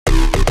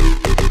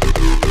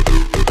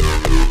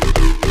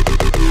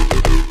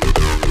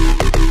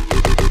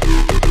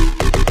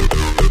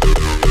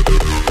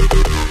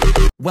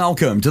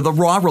Welcome to the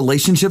Raw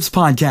Relationships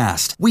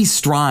Podcast. We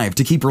strive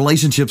to keep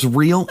relationships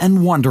real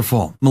and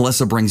wonderful.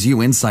 Melissa brings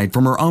you insight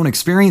from her own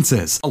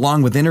experiences,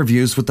 along with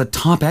interviews with the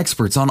top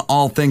experts on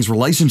all things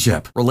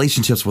relationship,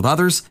 relationships with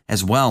others,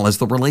 as well as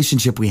the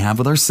relationship we have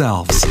with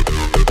ourselves.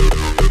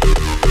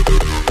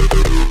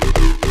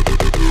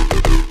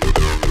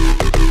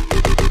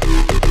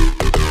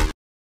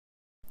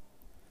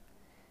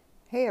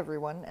 Hey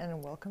everyone,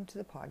 and welcome to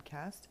the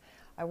podcast.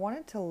 I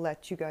wanted to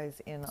let you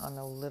guys in on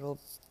a little,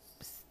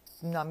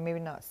 maybe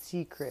not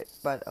secret,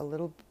 but a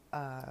little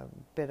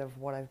bit of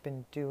what I've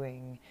been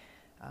doing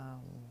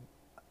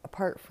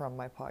apart from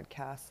my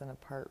podcast and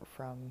apart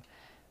from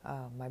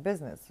my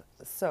business.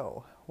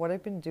 So what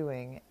I've been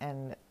doing,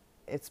 and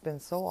it's been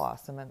so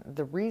awesome, and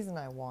the reason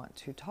I want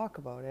to talk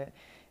about it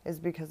is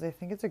because I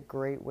think it's a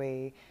great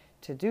way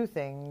to do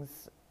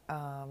things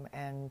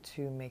and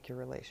to make your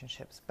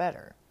relationships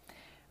better.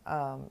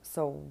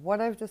 So what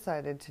I've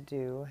decided to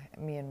do,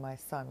 me and my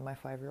son, my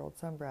 5-year-old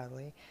son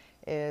Bradley,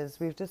 is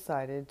we've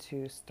decided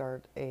to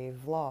start a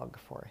vlog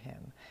for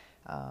him.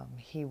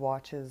 He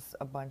watches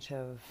a bunch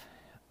of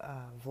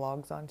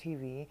vlogs on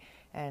TV,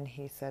 and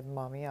he said,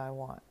 "Mommy, I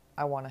want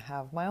to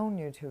have my own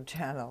YouTube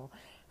channel."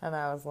 And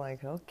I was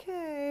like,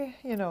 "Okay,"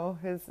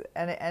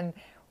 and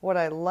what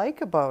I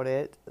like about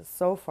it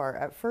so far,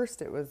 at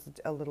first it was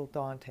a little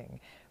daunting.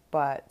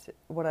 But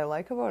what I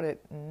like about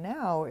it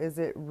now is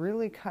it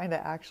really kind of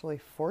actually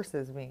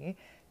forces me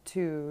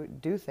to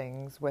do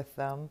things with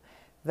them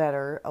that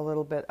are a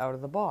little bit out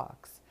of the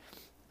box.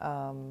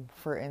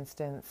 For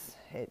instance,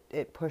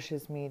 it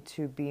pushes me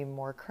to be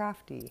more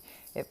crafty.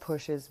 It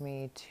pushes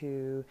me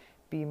to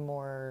be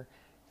more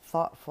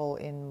thoughtful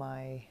in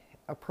my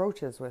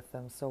approaches with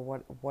them. So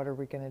what are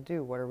we going to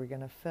do? What are we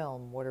going to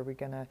film? What are we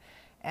going to...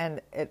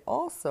 And it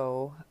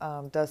also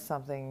does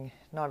something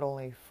not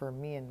only for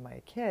me and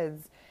my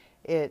kids,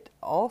 it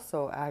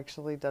also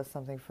actually does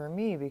something for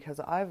me, because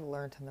I've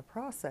learned in the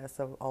process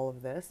of all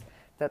of this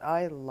that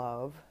I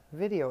love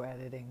video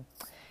editing.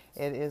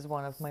 It is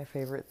one of my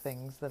favorite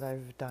things that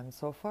I've done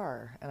so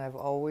far, and I've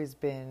always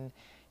been,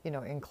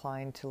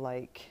 inclined to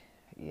like,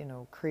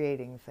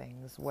 creating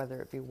things, whether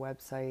it be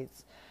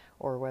websites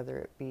or whether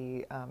it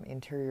be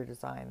interior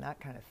design, that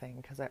kind of thing,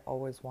 because I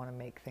always want to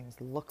make things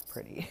look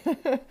pretty.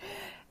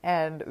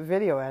 And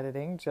video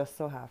editing just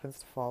so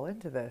happens to fall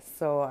into this.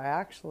 So I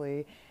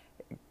actually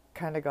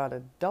kind of got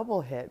a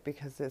double hit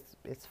because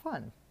it's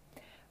fun.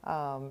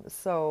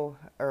 Or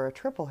a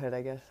triple hit,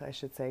 I guess I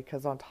should say,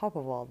 because on top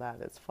of all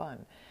that, it's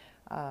fun.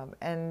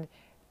 And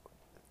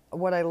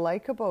what I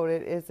like about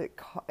it is it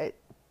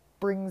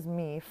brings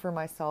me, for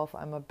myself,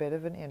 I'm a bit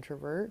of an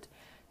introvert,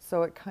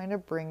 so it kind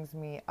of brings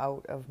me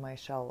out of my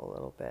shell a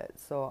little bit.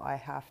 So I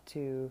have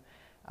to,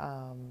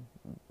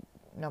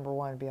 number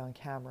one, be on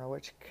camera,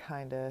 which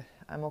kind of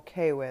I'm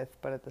okay with,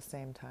 but at the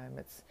same time,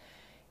 it's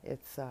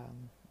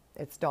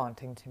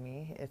daunting to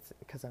me. It's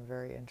because I'm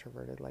very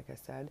introverted, like I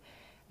said.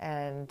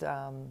 And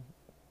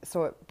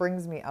so it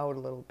brings me out a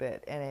little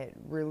bit, and it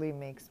really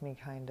makes me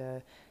kind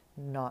of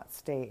not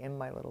stay in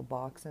my little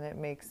box, and it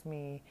makes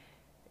me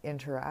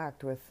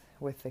interact with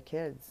the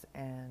kids,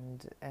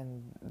 and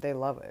they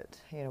love it.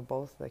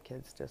 Both the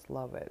kids just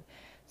love it.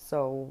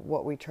 So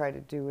what we try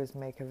to do is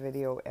make a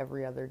video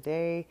every other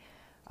day,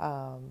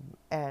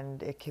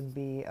 and it can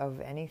be of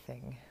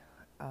anything,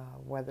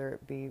 whether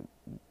it be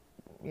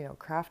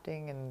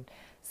crafting and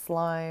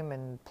slime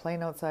and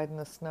playing outside in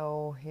the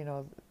snow,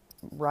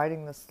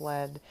 riding the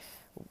sled,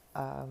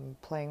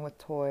 playing with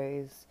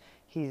toys.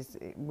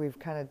 We've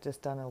kind of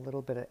just done a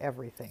little bit of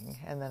everything,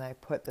 and then I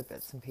put the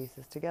bits and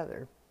pieces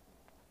together.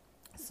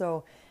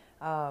 So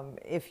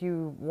if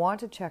you want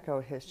to check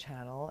out his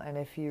channel, and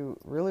if you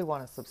really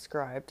want to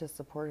subscribe to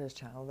support his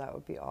channel, that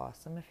would be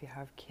awesome. If you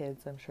have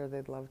kids, I'm sure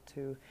they'd love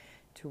to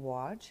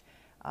watch.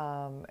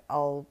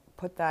 I'll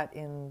put that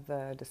in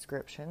the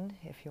description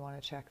if you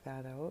want to check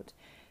that out.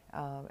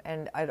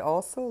 And I'd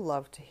also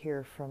love to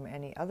hear from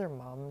any other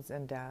moms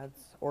and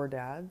dads, or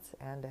dads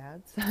and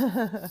dads,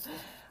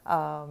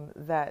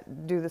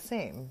 that do the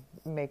same,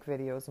 make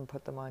videos and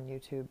put them on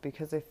YouTube,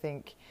 because I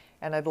think,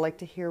 and I'd like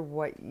to hear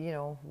what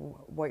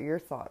your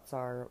thoughts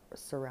are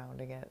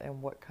surrounding it,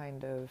 and what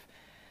kind of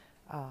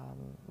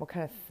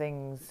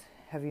things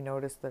have you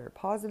noticed that are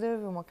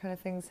positive, and what kind of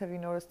things have you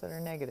noticed that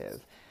are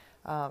negative.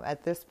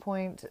 At this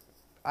point,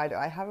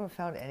 I haven't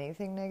found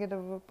anything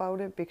negative about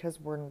it, because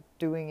we're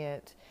doing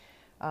it,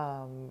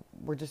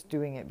 we're just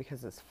doing it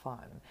because it's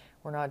fun.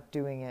 We're not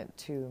doing it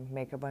to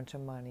make a bunch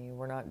of money.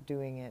 We're not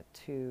doing it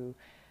to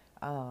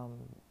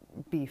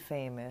be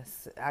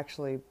famous.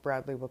 Actually,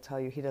 Bradley will tell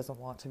you he doesn't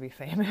want to be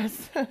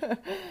famous.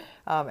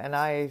 And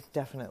I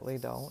definitely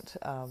don't.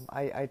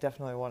 I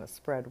definitely want to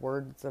spread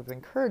words of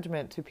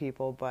encouragement to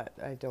people, but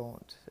I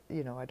don't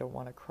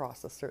want to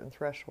cross a certain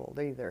threshold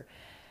either.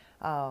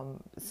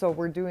 So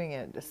we're doing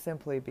it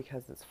simply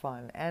because it's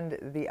fun. And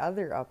the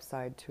other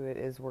upside to it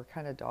is we're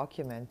kind of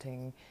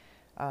documenting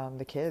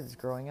the kids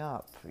growing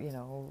up.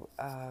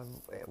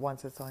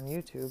 Once it's on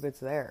YouTube, it's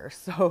there.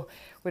 So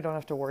we don't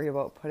have to worry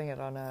about putting it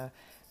on a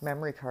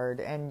memory card.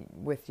 And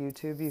with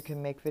YouTube, you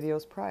can make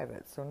videos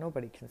private, so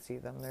nobody can see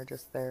them. They're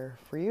just there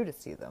for you to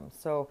see them.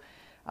 So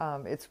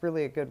it's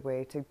really a good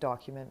way to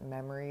document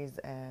memories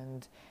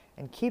and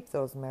keep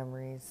those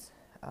memories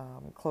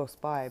close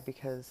by,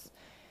 because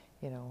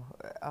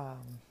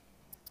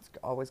it's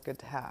always good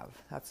to have.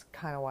 That's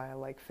kind of why I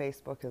like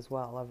Facebook as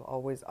well. I've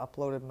always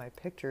uploaded my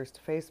pictures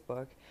to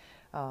Facebook,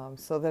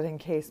 so that in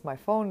case my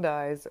phone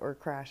dies or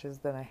crashes,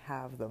 then I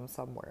have them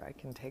somewhere I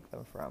can take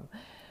them from.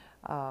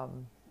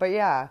 But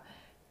yeah,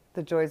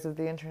 the joys of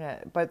the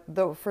internet. But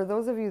for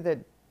those of you that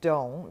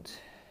don't,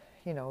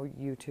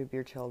 YouTube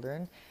your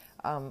children,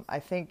 I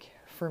think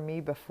for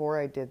me, before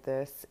I did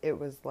this, it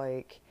was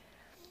like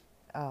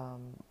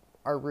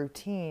our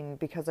routine,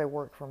 because I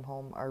work from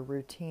home, our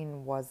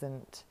routine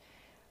wasn't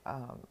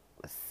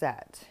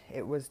set.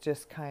 It was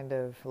just kind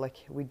of like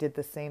we did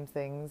the same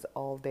things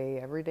all day,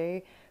 every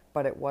day,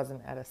 but it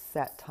wasn't at a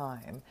set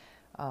time.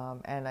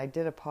 And I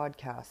did a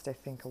podcast, I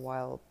think, a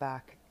while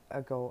back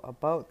ago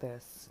about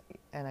this,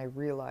 and I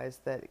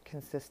realized that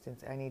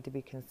consistency, I need to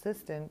be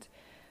consistent,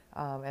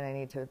 and I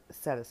need to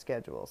set a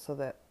schedule so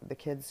that the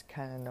kids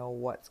kind of know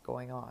what's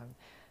going on.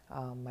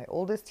 My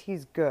oldest,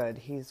 he's good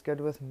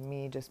with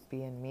me just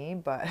being me,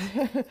 but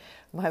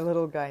my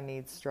little guy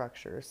needs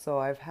structure. So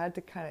I've had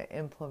to kind of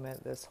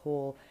implement this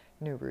whole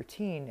new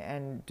routine,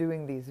 and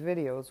doing these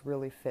videos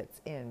really fits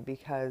in,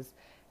 because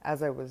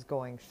as I was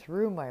going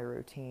through my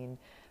routine,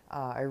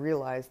 I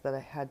realized that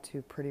I had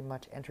to pretty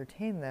much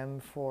entertain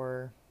them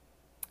for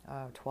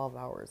 12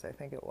 hours, I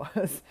think it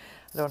was.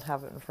 I don't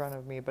have it in front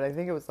of me, but I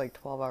think it was like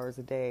 12 hours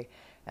a day.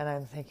 And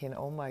I'm thinking,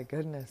 oh my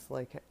goodness,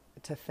 like,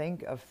 to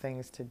think of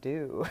things to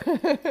do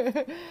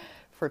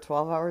for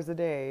 12 hours a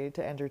day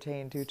to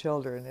entertain two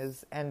children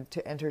and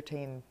to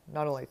entertain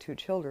not only two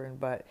children,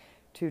 but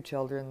two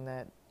children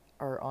that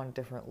are on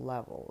different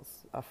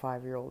levels, a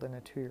 5-year-old and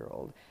a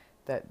 2-year-old,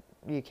 that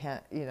you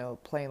can't,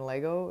 playing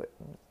Lego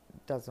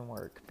doesn't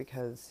work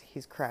because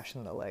he's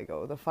crashing the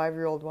Lego. The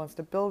 5-year-old wants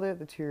to build it,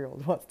 the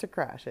 2-year-old wants to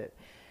crash it.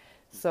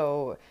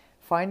 So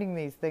finding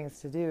these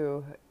things to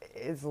do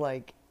is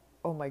like,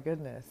 oh my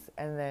goodness.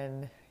 And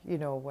then,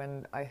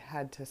 when I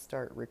had to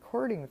start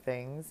recording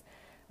things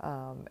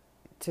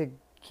to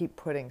keep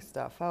putting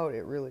stuff out,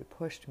 it really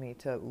pushed me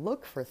to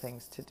look for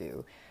things to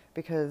do,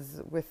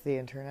 because with the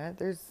internet,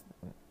 there's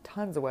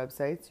tons of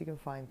websites. You can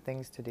find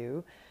things to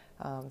do,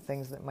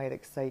 things that might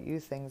excite you,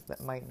 things that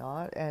might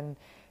not, and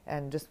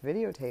just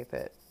videotape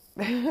it,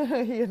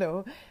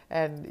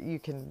 and you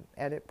can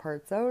edit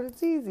parts out.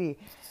 It's easy.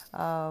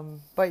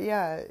 But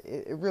yeah,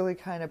 it really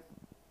kind of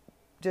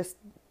just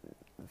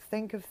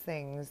think of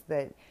things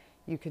that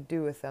you could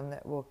do with them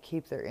that will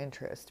keep their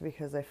interest,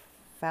 because I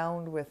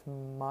found with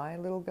my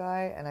little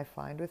guy, and I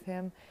find with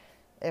him,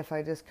 if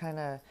I just kind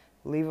of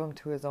leave him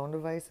to his own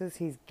devices,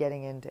 he's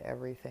getting into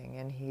everything,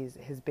 and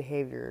his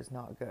behavior is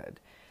not good.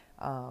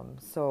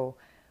 So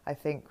I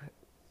think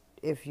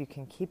if you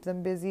can keep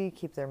them busy,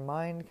 keep their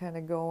mind kind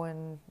of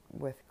going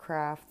with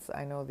crafts.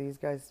 I know these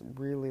guys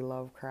really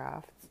love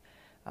crafts.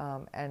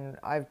 And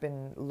I've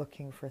been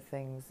looking for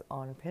things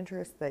on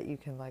Pinterest that you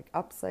can like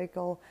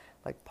upcycle,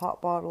 like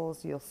pop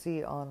bottles. You'll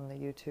see on the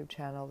YouTube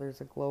channel,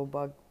 there's a glow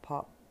bug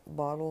pop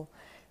bottle,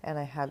 and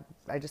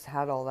I just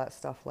had all that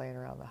stuff laying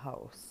around the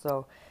house.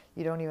 So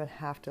you don't even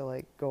have to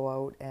like go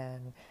out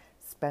and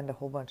spend a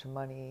whole bunch of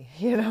money,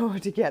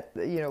 to get,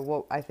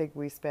 what I think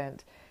we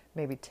spent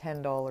maybe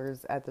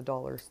 $10 at the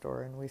dollar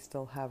store, and we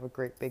still have a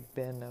great big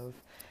bin of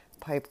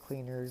pipe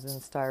cleaners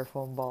and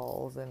styrofoam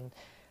balls and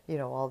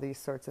all these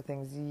sorts of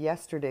things.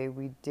 Yesterday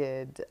we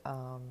did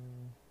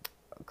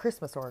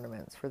Christmas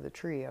ornaments for the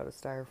tree out of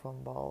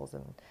styrofoam balls,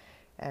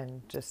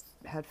 and just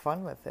had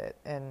fun with it.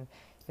 And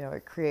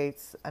it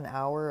creates an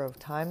hour of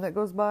time that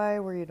goes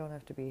by where you don't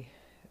have to be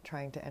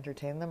trying to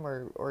entertain them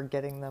or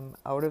getting them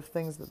out of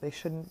things that they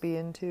shouldn't be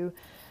into.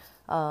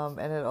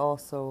 And it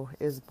also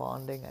is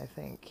bonding, I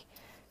think,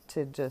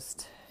 to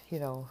just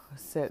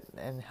sit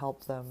and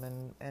help them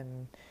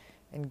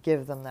and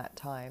give them that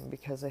time,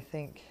 because I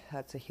think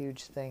that's a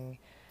huge thing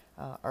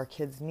our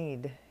kids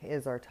need,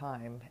 is our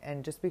time.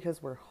 And just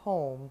because we're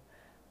home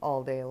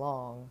all day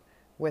long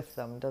with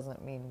them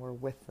doesn't mean we're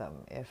with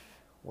them if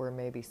we're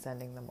maybe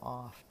sending them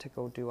off to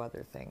go do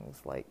other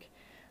things like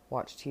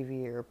watch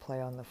TV or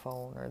play on the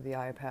phone or the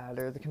iPad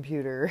or the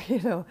computer,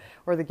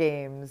 or the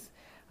games.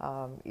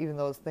 Even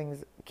those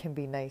things can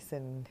be nice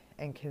and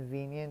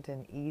convenient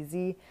and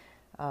easy.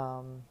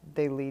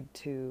 They lead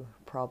to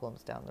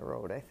problems down the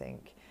road, I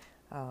think.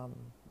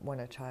 When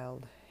a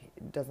child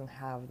doesn't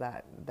have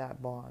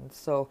that bond.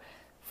 So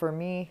for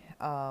me,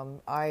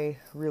 I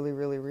really,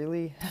 really,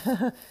 really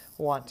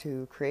want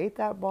to create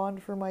that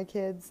bond for my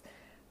kids.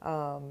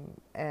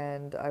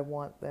 And I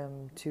want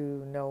them to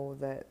know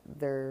that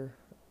they're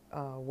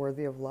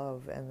worthy of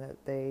love, and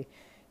that they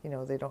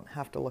don't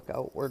have to look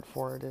outward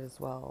for it as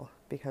well,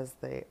 because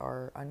they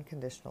are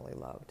unconditionally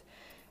loved.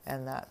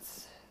 And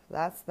that's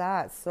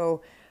that.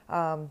 So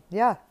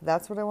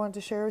that's what I wanted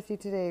to share with you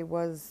today,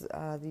 was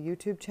the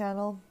YouTube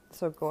channel.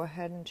 So go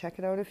ahead and check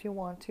it out if you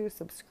want to.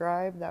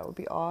 Subscribe, that would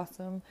be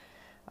awesome.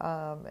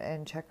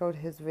 and check out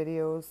his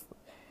videos.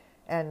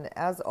 And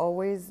as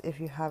always, if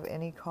you have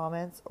any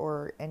comments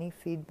or any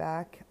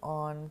feedback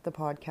on the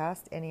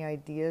podcast, any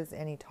ideas,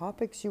 any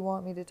topics you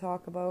want me to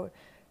talk about,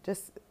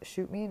 just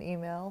shoot me an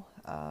email,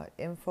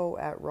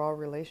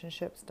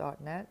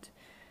 info@rawrelationships.net,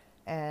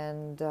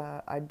 and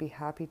I'd be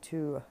happy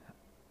to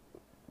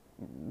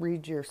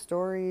read your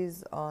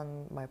stories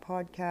on my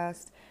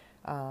podcast.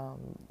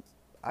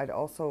 I'd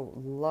also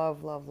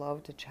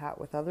love to chat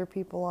with other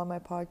people on my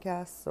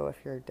podcast. So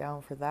if you're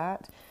down for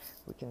that,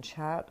 we can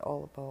chat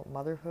all about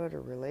motherhood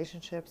or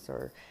relationships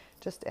or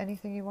just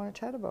anything you want to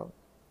chat about.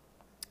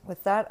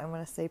 With that, I'm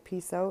going to say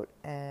peace out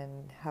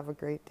and have a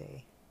great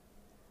day.